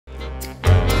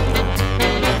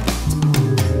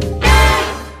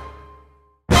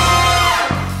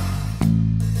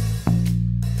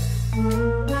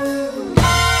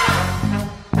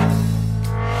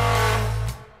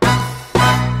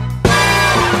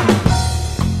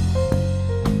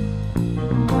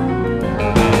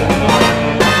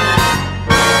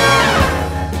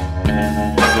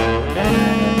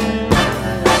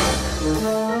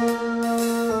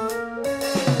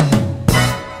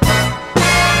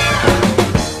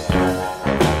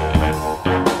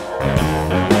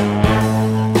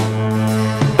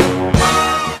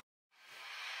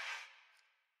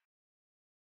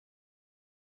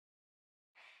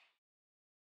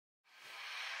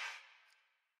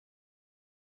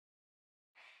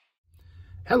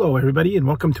Hello everybody, and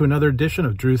welcome to another edition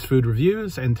of Drew's Food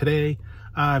Reviews. And today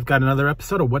I've got another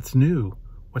episode of What's New.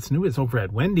 What's new is over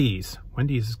at Wendy's.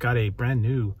 Wendy's has got a brand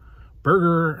new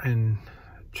burger and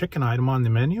chicken item on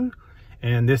the menu.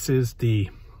 And this is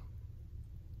the,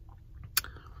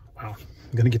 wow,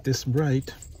 I'm gonna get this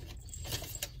right.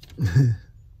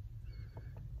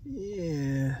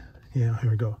 yeah, here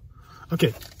we go.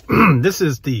 Okay, this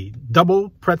is the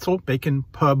double pretzel bacon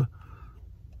pub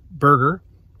burger.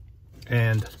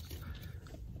 And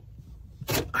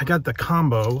I got the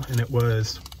combo, and it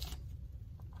was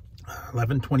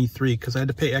 $11.23 because I had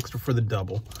to pay extra for the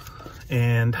double.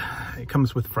 And it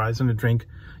comes with fries and a drink.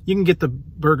 You can get the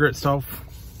burger itself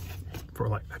for,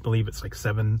 like, I believe it's like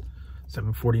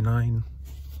 $7.49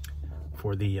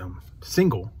 for the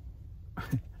single,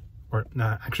 or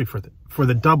not actually for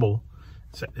the double.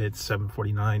 It's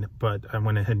 $7.49, but I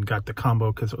went ahead and got the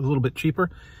combo because it was a little bit cheaper.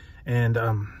 And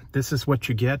this is what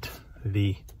you get.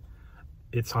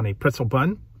 It's on a pretzel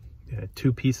bun,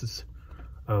 2 pieces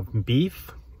of beef.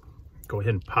 Go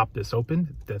ahead and pop this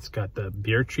open. That's got the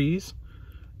beer cheese,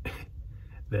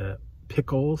 the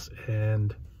pickles,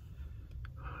 and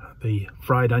the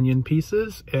fried onion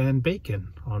pieces, and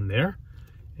bacon on there,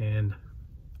 and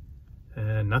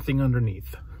nothing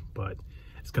underneath. But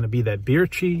it's going to be that beer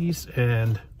cheese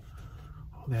and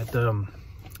all that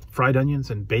fried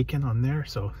onions and bacon on there.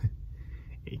 So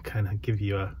it kind of give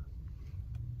you a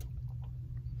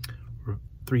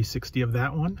 360 of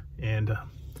that one. And here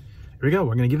we go.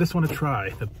 We're gonna give this one a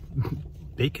try. The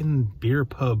bacon beer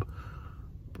pub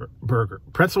burger,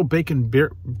 pretzel bacon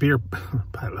beer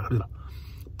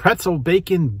pretzel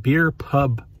bacon beer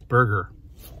pub burger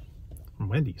from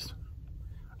Wendy's.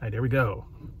 All right, there we go.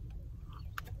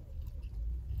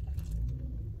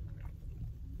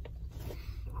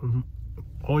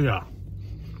 Oh yeah.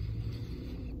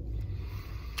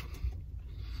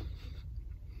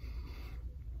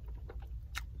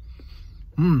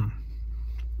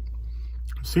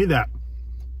 See that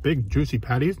big juicy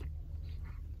patties?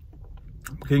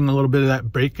 I'm getting a little bit of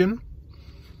that bacon,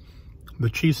 the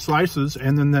cheese slices,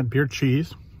 and then that beer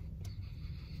cheese.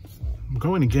 I'm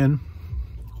going again.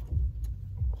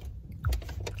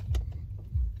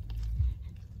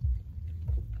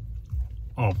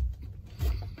 Oh,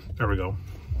 there we go.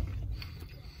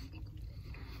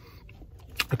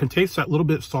 I can taste that little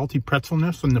bit salty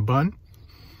pretzelness in the bun.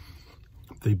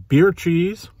 The beer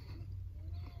cheese,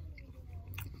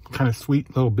 kind of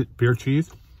sweet little bit beer cheese.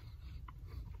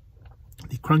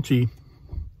 The crunchy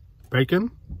bacon,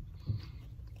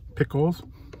 pickles.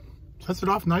 Sets it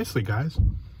off nicely, guys.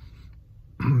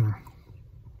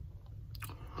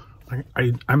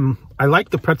 I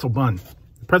like the pretzel bun.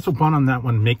 The pretzel bun on that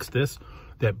one makes this.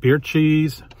 That beer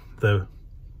cheese, the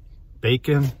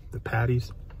bacon, the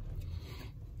patties.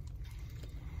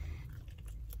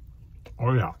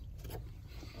 Oh yeah.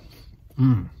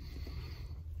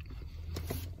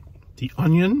 The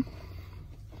onion,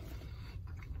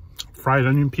 fried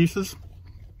onion pieces.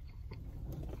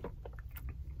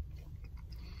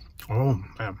 Oh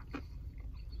man,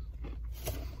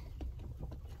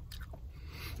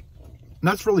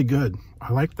 that's really good.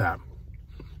 I like that.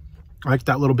 I like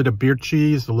that little bit of beer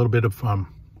cheese, a little bit of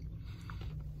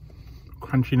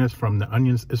crunchiness from the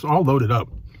onions. It's all loaded up.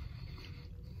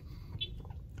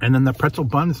 And then the pretzel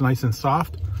bun is nice and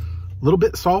soft. A little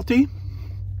bit salty,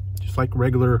 just like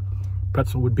regular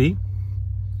pretzel would be.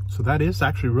 So that is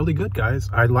actually really good, guys.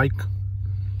 I like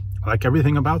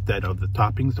everything about that. The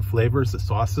toppings, the flavors, the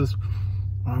sauces,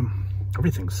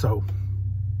 everything. So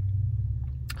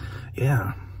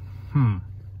yeah, I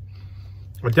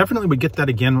definitely would get that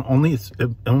again. It's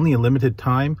only a limited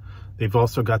time. They've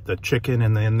also got the chicken,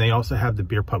 and then they also have the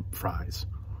beer pub fries.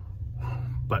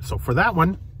 But so for that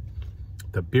one,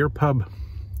 the beer pub,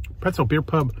 pretzel beer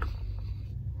pub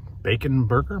bacon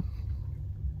burger,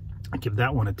 I give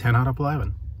that one a 10 out of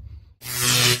 11.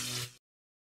 It's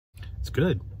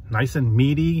good, nice and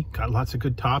meaty, got lots of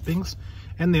good toppings,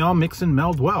 and they all mix and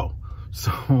meld well.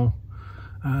 So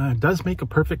it does make a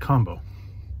perfect combo.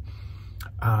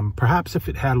 Perhaps if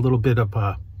it had a little bit of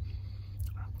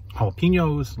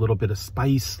jalapenos, a little bit of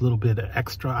spice, a little bit of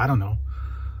extra, I don't know.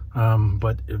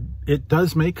 But it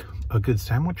does make a good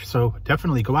sandwich. So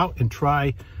definitely go out and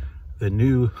try the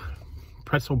new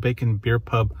pretzel bacon beer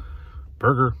pub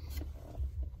burger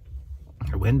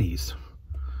at Wendy's.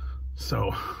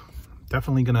 So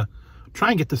definitely gonna try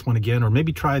and get this one again, or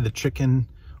maybe try the chicken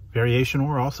variation,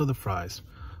 or also the fries.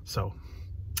 So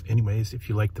anyways, if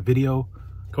you like the video,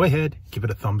 go ahead, give it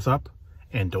a thumbs up,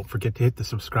 and don't forget to hit the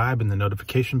subscribe and the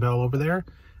notification bell over there.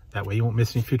 That way you won't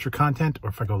miss any future content, or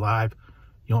if I go live,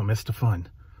 you won't miss the fun.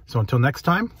 So until next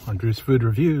time on Drew's Food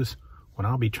Reviews, when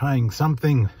I'll be trying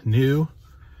something new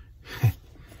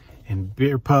and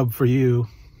beer pub for you.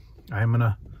 I'm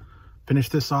gonna finish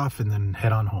this off and then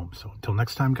head on home. So until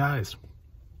next time, guys,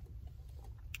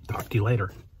 talk to you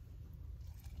later.